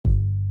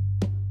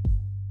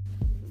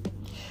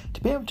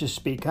To be able to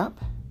speak up,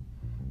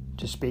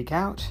 to speak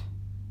out,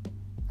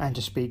 and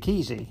to speak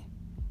easy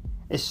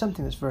is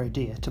something that's very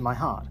dear to my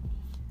heart.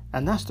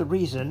 And that's the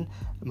reason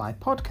my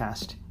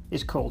podcast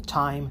is called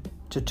Time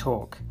to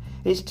Talk.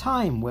 It's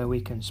time where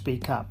we can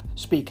speak up,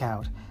 speak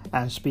out,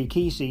 and speak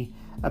easy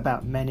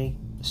about many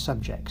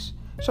subjects.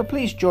 So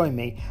please join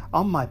me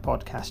on my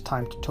podcast,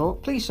 Time to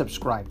Talk. Please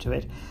subscribe to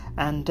it,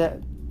 and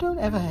don't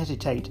ever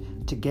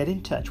hesitate to get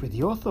in touch with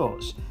your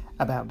thoughts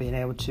about being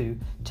able to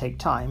take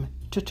time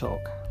to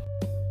talk.